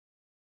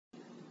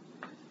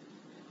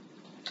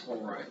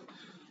Alright,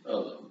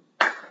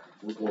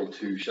 we're going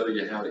to show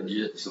you how to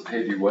get some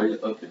heavy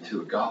weight up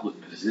into a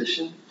goblet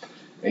position.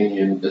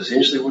 And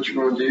essentially what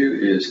you're going to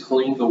do is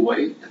clean the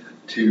weight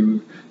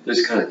to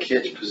this kind of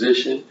catch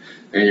position.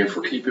 And if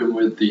we're keeping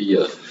with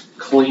the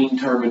clean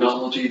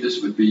terminology,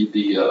 this would be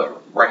the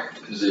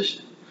rack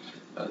position,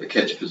 the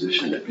catch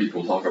position that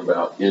people talk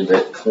about in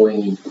that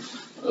clean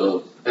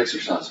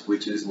exercise,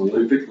 which is an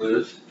Olympic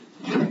lift,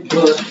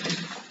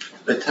 but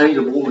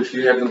attainable if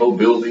you have the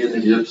mobility in the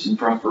hips and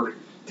proper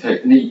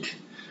technique.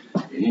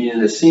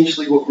 And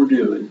essentially what we're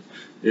doing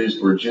is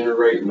we're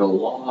generating a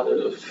lot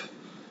of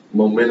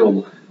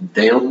momentum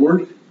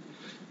downward,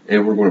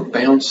 and we're going to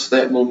bounce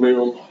that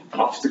momentum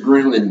off the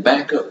ground and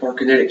back up our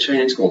kinetic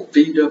chain. It's going to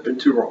feed up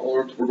into our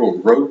arms. We're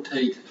going to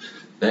rotate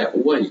that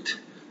weight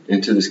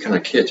into this kind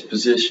of catch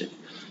position.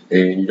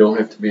 And you don't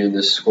have to be in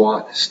this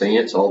squat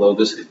stance, although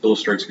this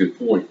illustrates a good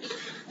point.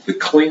 The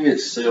clean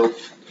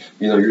itself,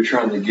 you know, you're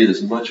trying to get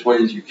as much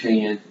weight as you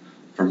can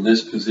from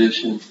this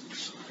position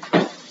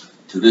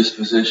to this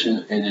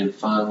position, and then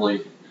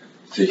finally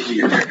to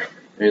here,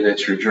 and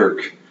that's your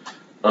jerk.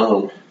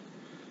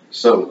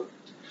 So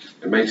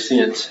it makes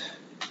sense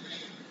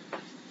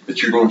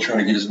that you're going to try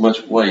to get as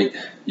much weight.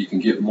 You can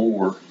get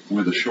more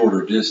with a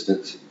shorter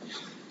distance.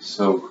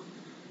 So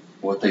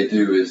what they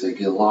do is they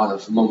get a lot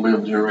of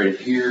momentum generated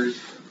here,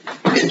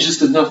 and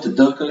just enough to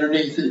duck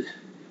underneath it,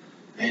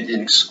 and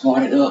then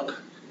squat it up,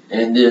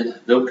 and then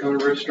they'll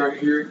kind of rest right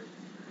here,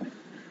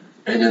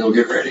 and then they'll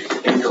get ready,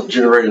 and they'll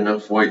generate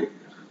enough weight,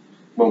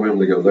 momentum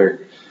to go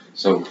there.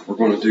 So we're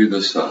going to do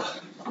this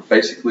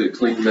basically a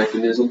clean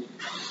mechanism.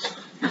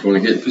 You're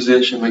going to get in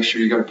position, make sure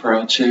you got a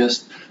proud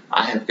chest.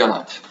 I have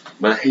got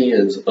my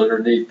hands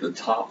underneath the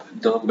top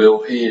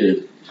dumbbell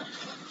head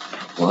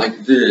like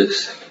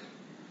this,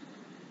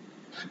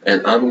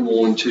 and I'm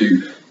going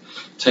to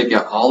take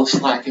out all the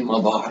slack in my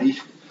body.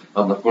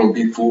 I'm not going to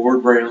be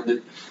forward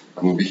rounded.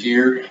 I'm going to be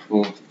here.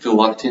 I'm going to feel a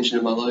lot of tension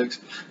in my legs,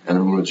 and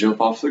I'm going to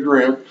jump off the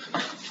ground.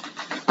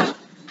 I'm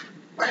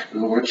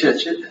going to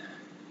catch it,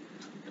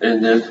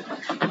 and then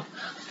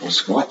I'll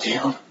squat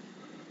down,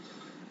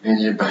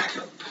 and then back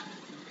up.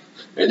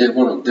 And then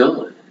when I'm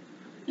done,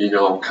 you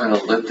know, I'll kind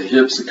of let the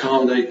hips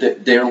accommodate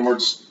that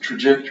downwards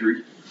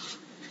trajectory,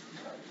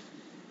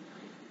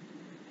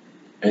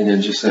 and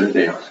then just set it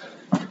down.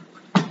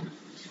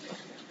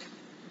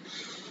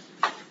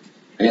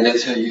 And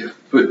that's how you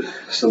put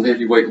some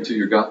heavy weight into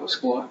your goblet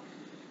squat.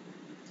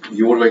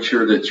 You want to make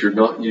sure that you're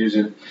not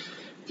using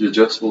the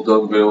adjustable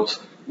dumbbells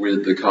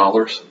with the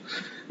collars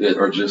that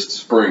are just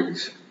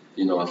springs.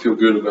 You know, I feel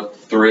good about the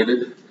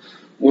threaded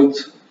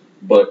ones,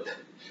 but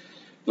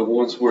the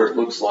ones where it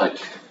looks like,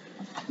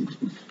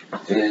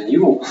 and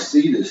you won't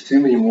see this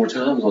too many more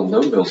times on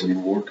dumbbells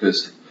anymore,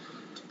 because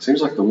it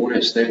seems like the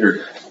 1-inch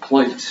standard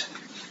plates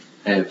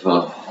have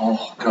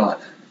all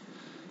got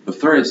the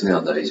threads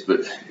nowadays. But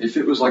if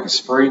it was like a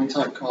spring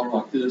type collar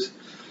like this,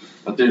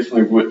 I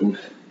definitely wouldn't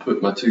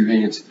put my two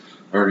hands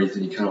underneath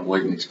any kind of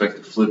weight and expect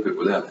to flip it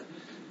without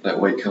that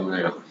weight coming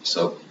out.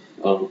 So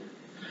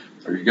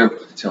there you go.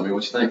 Tell me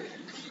what you think.